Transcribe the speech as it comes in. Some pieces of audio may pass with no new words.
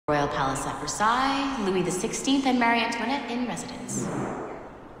Royal Palace at Versailles, Louis XVI and Marie Antoinette in residence.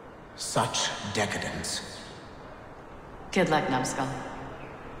 Such decadence. Good luck, numbskull.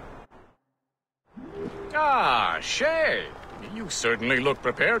 Ah, Shay! You certainly look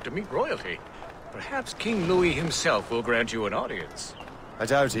prepared to meet royalty. Perhaps King Louis himself will grant you an audience. I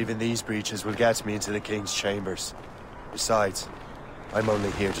doubt even these breaches will get me into the King's chambers. Besides, I'm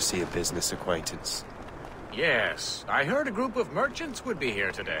only here to see a business acquaintance. Yes, I heard a group of merchants would be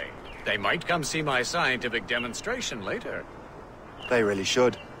here today. They might come see my scientific demonstration later. They really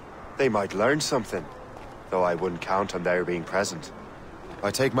should. They might learn something, though I wouldn't count on their being present.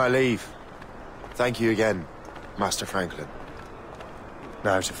 I take my leave. Thank you again, Master Franklin.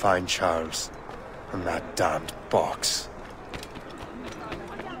 Now to find Charles and that damned box.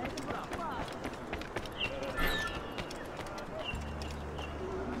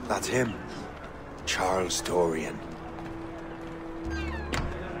 That's him. Charles Dorian.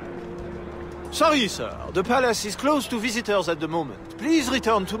 Sorry, sir. The palace is closed to visitors at the moment. Please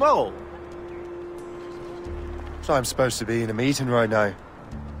return tomorrow. So I'm supposed to be in a meeting right now.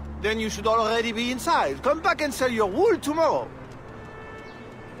 Then you should already be inside. Come back and sell your wool tomorrow.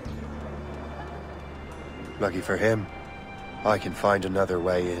 Lucky for him, I can find another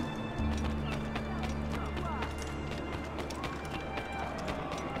way in.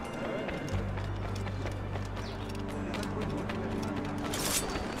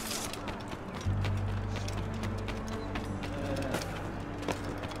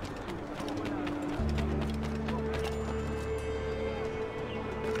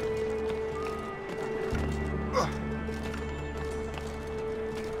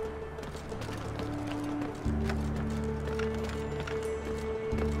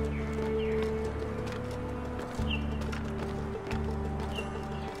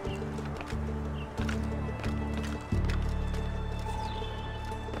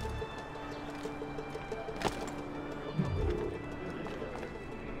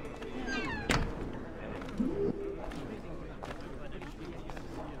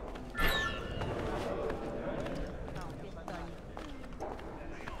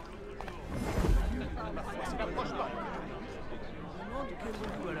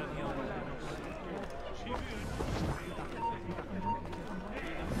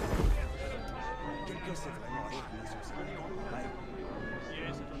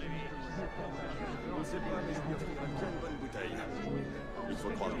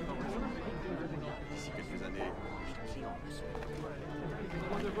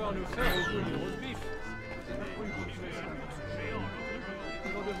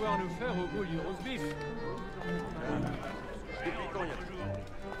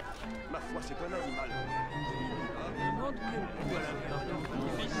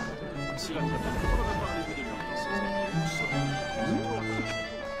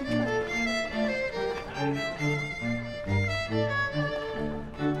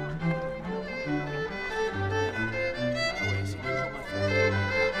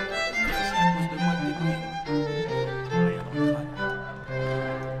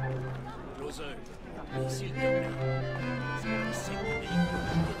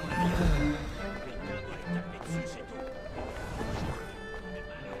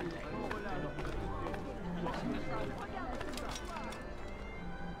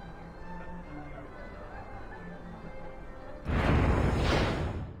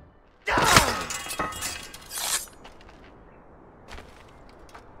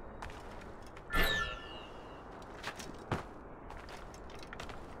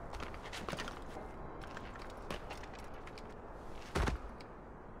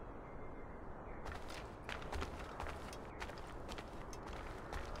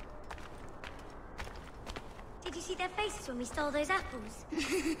 Did you see their faces when we stole those apples?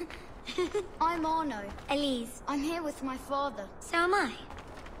 I'm Arno. Elise. I'm here with my father. So am I.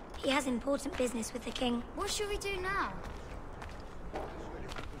 He has important business with the king. What should we do now?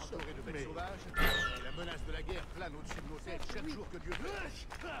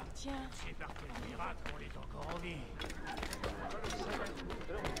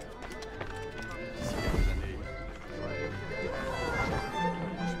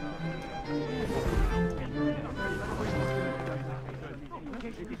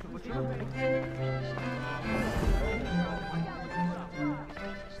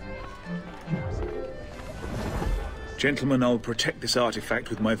 Gentlemen, I'll protect this artifact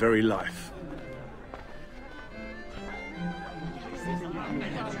with my very life.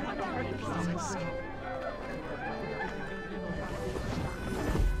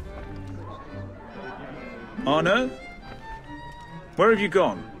 Arno? Where have you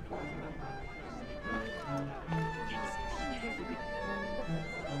gone?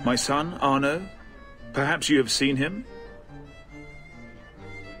 My son, Arno? Perhaps you have seen him?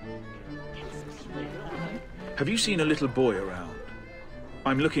 Have you seen a little boy around?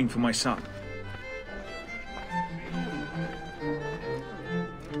 I'm looking for my son.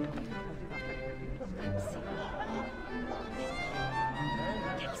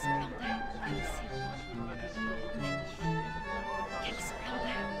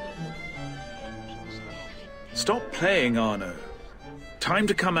 Stop playing, Arno. Time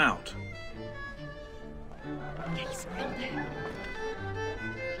to come out.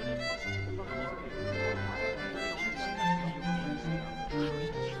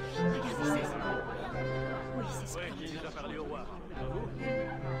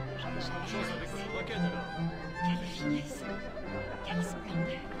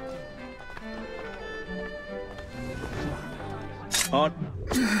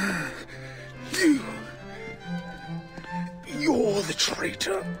 You're the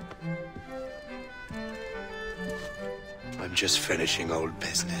traitor. I'm just finishing old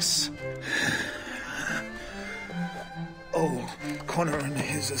business. Oh, Connor and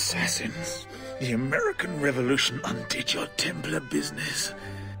his assassins. The American Revolution undid your Templar business.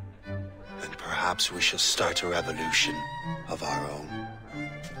 And perhaps we shall start a revolution of our own.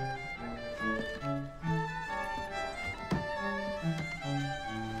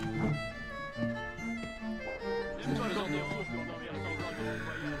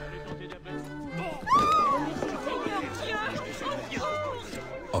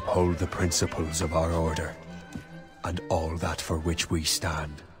 Uphold the principles of our order, and all that for which we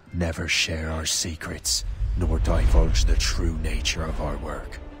stand. Never share our secrets, nor divulge the true nature of our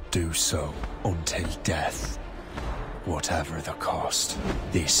work. Do so until death, whatever the cost.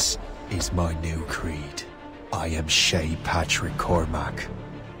 This is my new creed. I am Shay Patrick Cormac,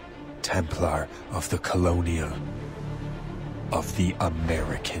 Templar of the Colonial, of the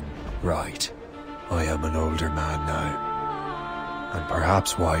American right. I am an older man now, and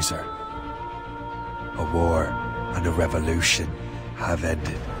perhaps wiser. A war and a revolution have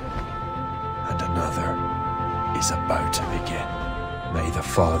ended, and another is about to begin. May the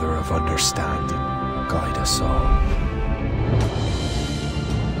Father of Understanding guide us all.